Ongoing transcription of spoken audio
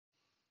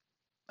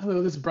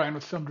Hello, this is Brian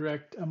with Film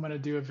Direct. I'm going to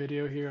do a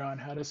video here on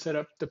how to set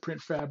up the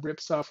PrintFab Rip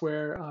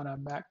software on a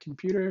Mac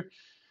computer.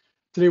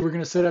 Today we're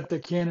going to set up the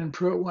Canon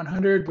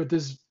pro-100, but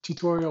this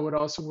tutorial would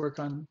also work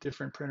on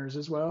different printers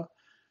as well.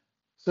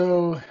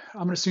 So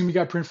I'm going to assume you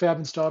got PrintFab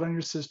installed on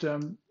your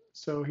system.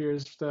 So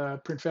here's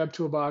the PrintFab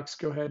toolbox.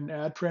 Go ahead and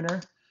add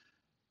printer.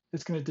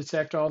 It's going to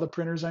detect all the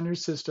printers on your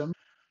system.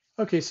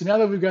 Okay, so now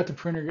that we've got the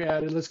printer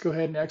added, let's go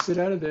ahead and exit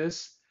out of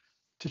this.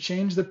 To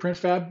change the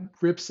PrintFab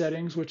Rip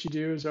settings, what you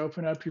do is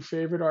open up your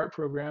favorite art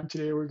program.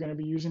 Today we're going to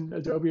be using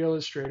Adobe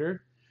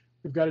Illustrator.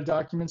 We've got a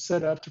document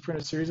set up to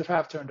print a series of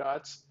halftone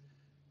dots.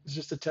 It's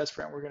just a test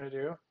print we're going to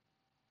do.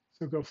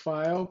 So go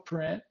File,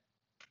 Print.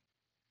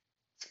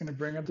 It's going to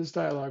bring up this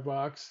dialog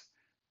box.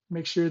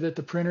 Make sure that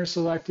the printer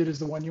selected is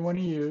the one you want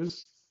to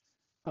use.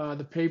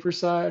 The paper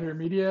size or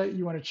media,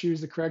 you want to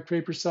choose the correct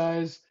paper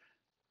size.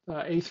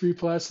 A3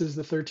 plus is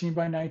the 13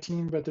 by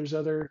 19, but there's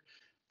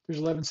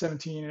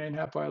 1117 and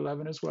 8.5 by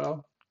 11 as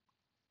well.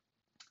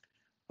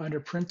 Under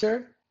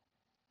printer,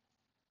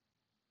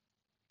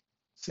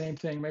 same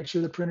thing. Make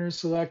sure the printer is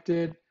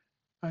selected.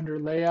 Under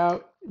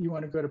layout, you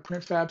want to go to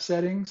PrintFab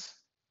settings.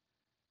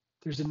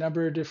 There's a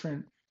number of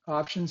different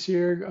options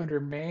here. Under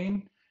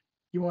main,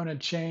 you want to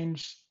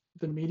change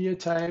the media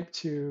type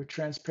to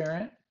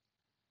transparent.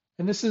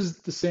 And this is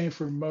the same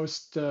for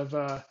most of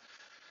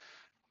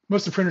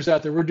the printers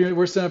out there.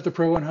 We're setting up the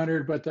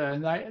pro-100, but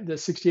the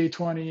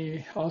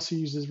 6820 also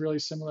uses really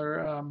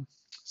similar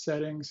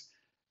settings.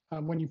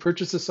 When you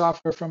purchase the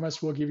software from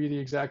us, we'll give you the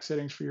exact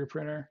settings for your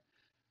printer.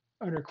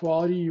 Under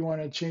quality, you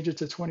want to change it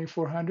to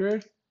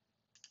 2400.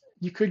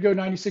 You could go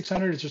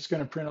 9600. It's just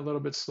going to print a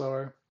little bit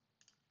slower.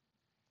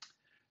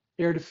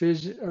 Air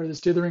diffusion or the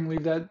dithering,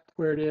 leave that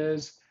where it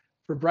is.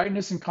 For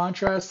brightness and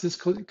contrast, this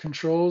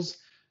controls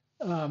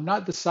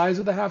not the size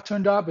of the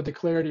halftone dot, but the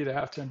clarity of the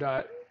halftone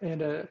dot.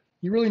 And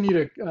you really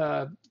need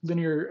a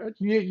linear,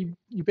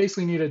 you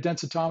basically need a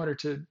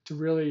densitometer to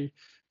really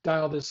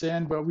dial this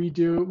in. But we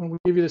do, when we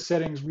give you the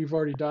settings, we've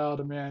already dialed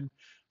them in.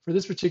 For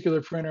this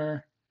particular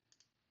printer,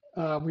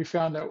 we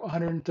found that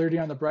 130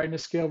 on the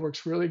brightness scale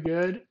works really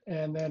good.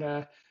 And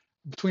then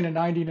between a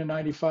 90 to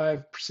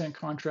 95%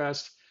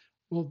 contrast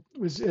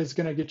is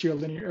going to get you a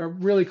linear,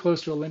 really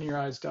close to a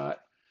linearized dot.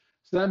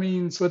 So that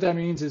means, what that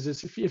means is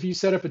if you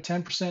set up a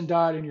 10%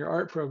 dot in your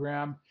art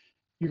program,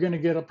 you're going to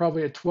get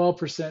probably a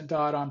 12%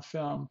 dot on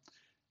film.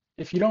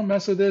 If you don't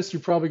mess with this,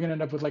 you're probably going to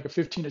end up with like a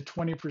 15 to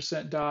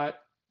 20% dot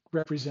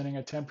representing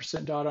a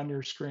 10% dot on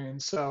your screen.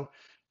 So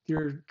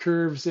your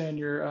curves and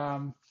your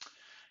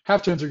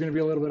halftones are going to be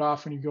a little bit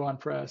off when you go on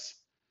press.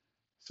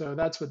 So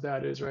that's what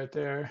that is right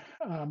there.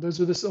 Those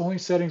are the only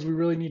settings we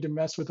really need to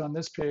mess with on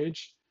this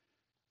page.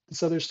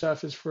 This other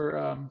stuff is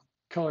for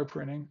color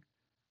printing.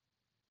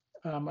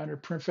 Under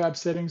PrintFab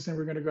settings, then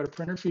we're going to go to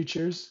printer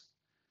features.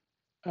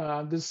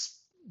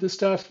 This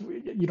stuff,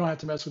 you don't have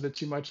to mess with it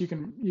too much. You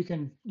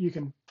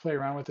can play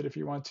around with it if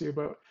you want to,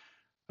 but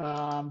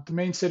the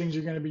main settings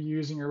you're going to be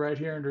using are right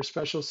here under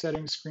special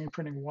settings, screen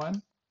printing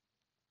 1.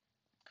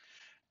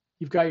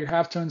 You've got your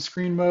halftone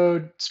screen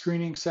mode,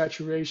 screening,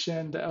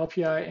 saturation, the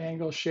LPI,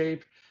 angle,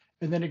 shape,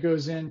 and then it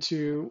goes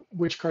into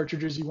which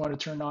cartridges you want to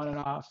turn on and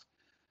off.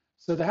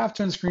 So the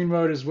halftone screen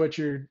mode is what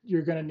you're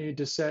going to need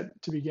to set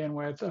to begin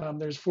with.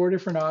 There's 4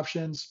 different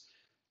options.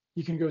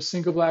 You can go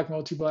single black,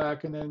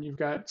 multi-black, and then you've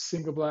got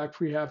single black,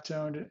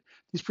 pre-halftone.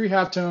 These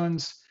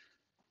pre-halftones,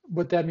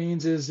 what that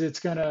means is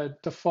it's going to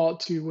default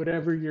to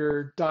whatever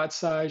your dot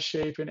size,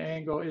 shape, and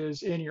angle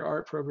is in your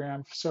art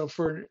program. So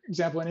for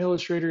example, in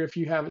Illustrator, if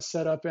you have it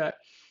set up at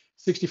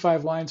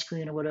 65 line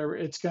screen or whatever,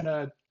 it's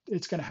gonna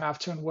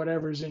halftone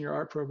whatever's in your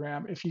art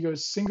program. If you go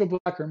single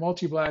black or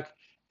multi-black,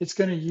 it's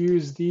going to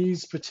use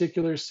these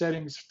particular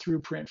settings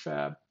through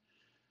PrintFab.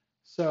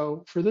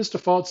 So for this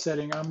default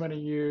setting, I'm going to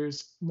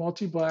use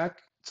multi-black.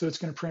 So it's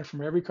going to print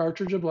from every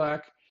cartridge of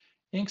black.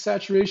 Ink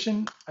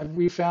saturation,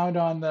 we found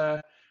on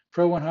the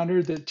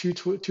Pro-100 that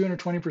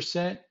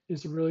 220%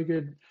 is a really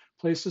good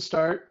place to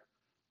start.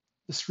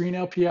 The screen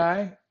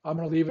LPI, I'm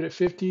going to leave it at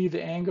 50.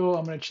 The angle,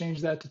 I'm going to change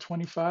that to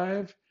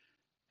 25.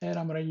 And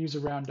I'm going to use a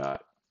round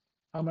dot.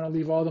 I'm going to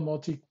leave all the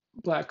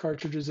multi-black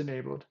cartridges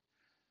enabled.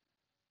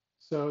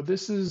 So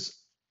this is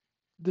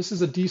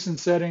a decent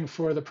setting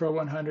for the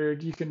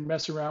Pro-100. You can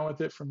mess around with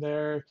it from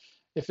there.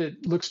 If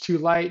it looks too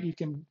light, you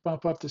can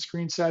bump up the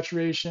screen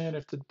saturation.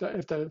 If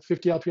the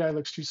 50 LPI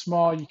looks too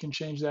small, you can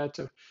change that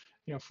to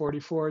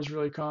 44 is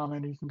really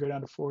common. You can go down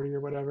to 40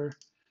 or whatever.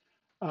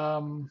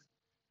 And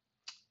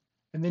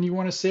then you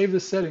want to save the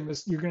setting.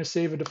 You're going to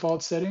save a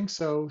default setting,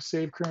 so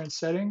save current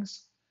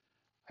settings.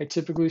 I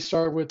typically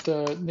start with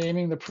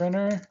naming the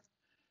printer,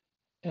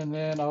 and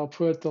then I'll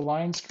put the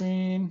line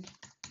screen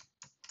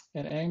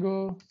and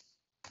angle.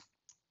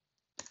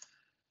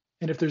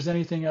 And if there's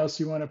anything else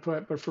you want to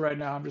put, but for right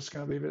now, I'm just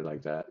going to leave it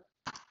like that.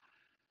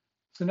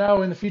 So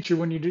now in the future,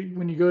 when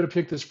you go to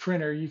pick this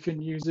printer, you can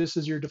use this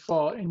as your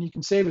default, and you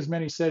can save as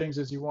many settings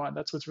as you want.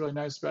 That's what's really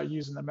nice about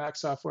using the Mac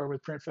software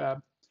with PrintFab.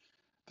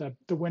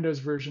 The Windows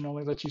version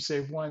only lets you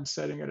save one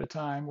setting at a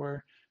time,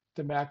 where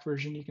the Mac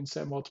version, you can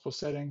set multiple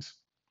settings.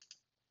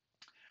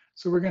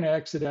 So we're going to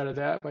exit out of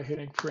that by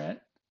hitting print.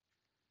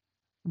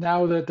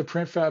 Now that the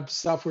PrintFab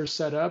software is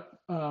set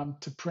up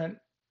to print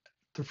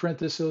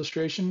this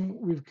illustration,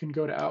 we can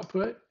go to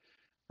output.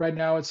 Right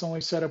now it's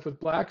only set up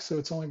with black, so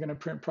it's only going to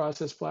print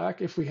process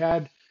black. If we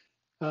had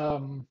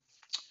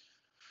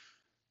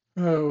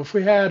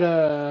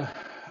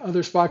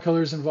other spot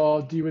colors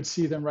involved, you would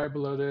see them right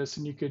below this,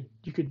 and you could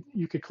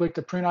click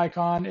the print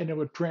icon, and it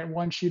would print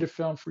one sheet of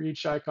film for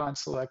each icon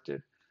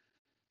selected.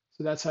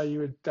 So that's how you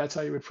would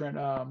print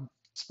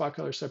spot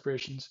color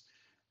separations.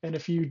 And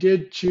if you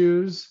did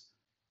choose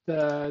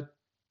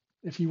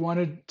if you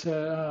wanted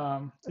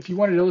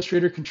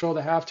Illustrator control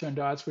the halftone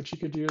dots, what you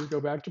could do is go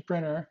back to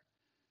printer,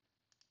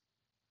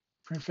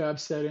 PrintFab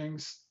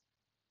settings.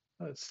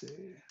 Let's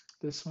see,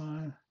 this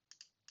one,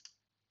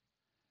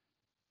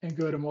 and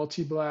go to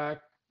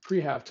multi-black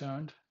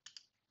pre-halftoned.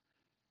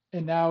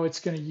 And now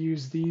it's going to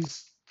use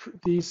these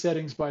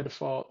settings by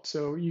default.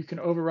 So you can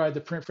override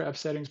the PrintFab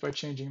settings by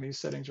changing these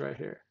settings right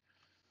here.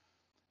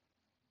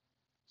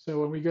 So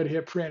when we go to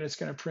hit print, it's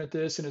going to print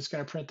this, and it's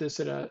going to print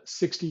this at a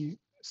 60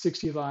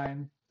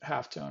 line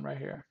halftone right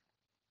here.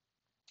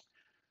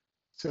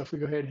 So if we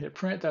go ahead and hit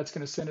print, that's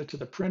going to send it to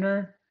the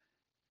printer.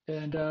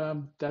 And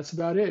that's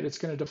about it. It's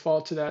going to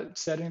default to that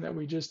setting that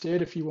we just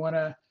did. If you want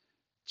to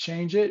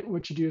change it,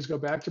 what you do is go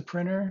back to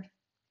printer,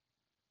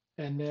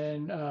 and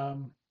then,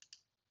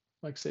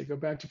 like I say, go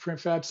back to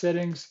PrintFab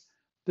settings.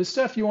 This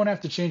stuff you won't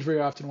have to change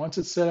very often. Once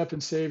it's set up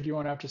and saved, you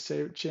won't have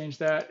to change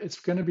that. It's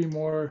going to be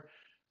more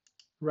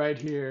right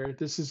here.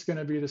 This is going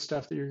to be the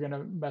stuff that you're going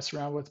to mess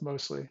around with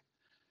mostly.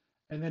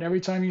 And then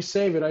every time you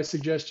save it, I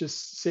suggest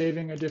just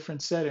saving a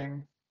different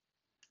setting.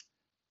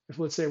 If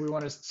let's say we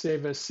want to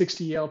save a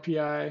 60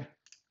 LPI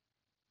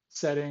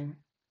setting,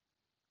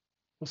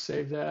 we'll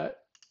save that.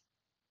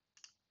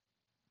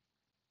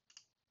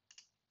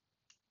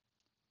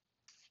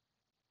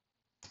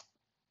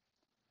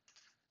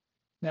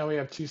 Now we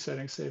have two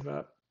settings saved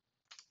up.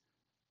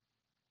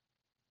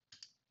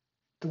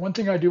 The one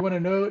thing I do want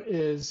to note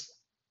is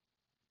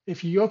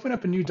if you open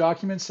up a new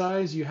document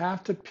size, you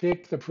have to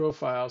pick the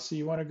profile. So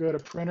you want to go to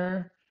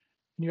printer,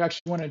 and you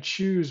actually want to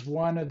choose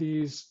one of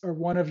these, or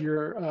one of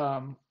your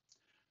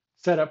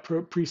setup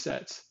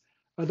presets.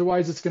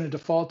 Otherwise, it's going to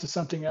default to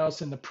something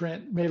else, and the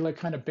print may look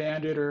kind of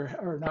banded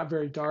or not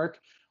very dark.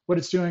 What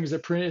it's doing is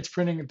it's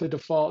printing the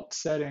default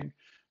setting.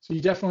 So you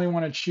definitely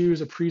want to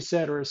choose a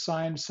preset or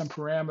assign some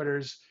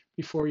parameters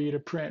before you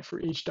hit print for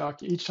each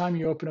document. Each time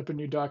you open up a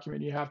new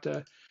document, you have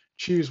to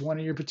choose one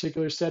of your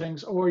particular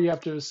settings, or you have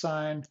to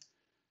assign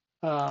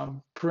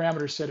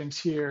parameter settings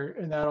here,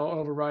 and that'll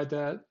override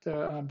the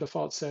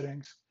default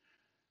settings.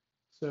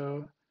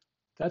 So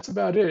that's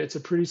about it. It's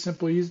a pretty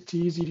simple, easy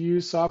to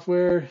use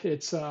software.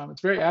 It's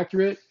very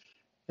accurate,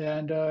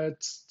 and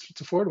it's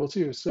affordable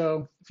too.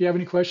 So if you have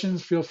any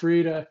questions, feel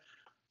free to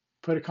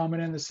put a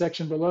comment in the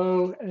section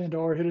below, and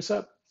or hit us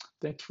up.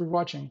 Thanks for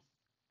watching.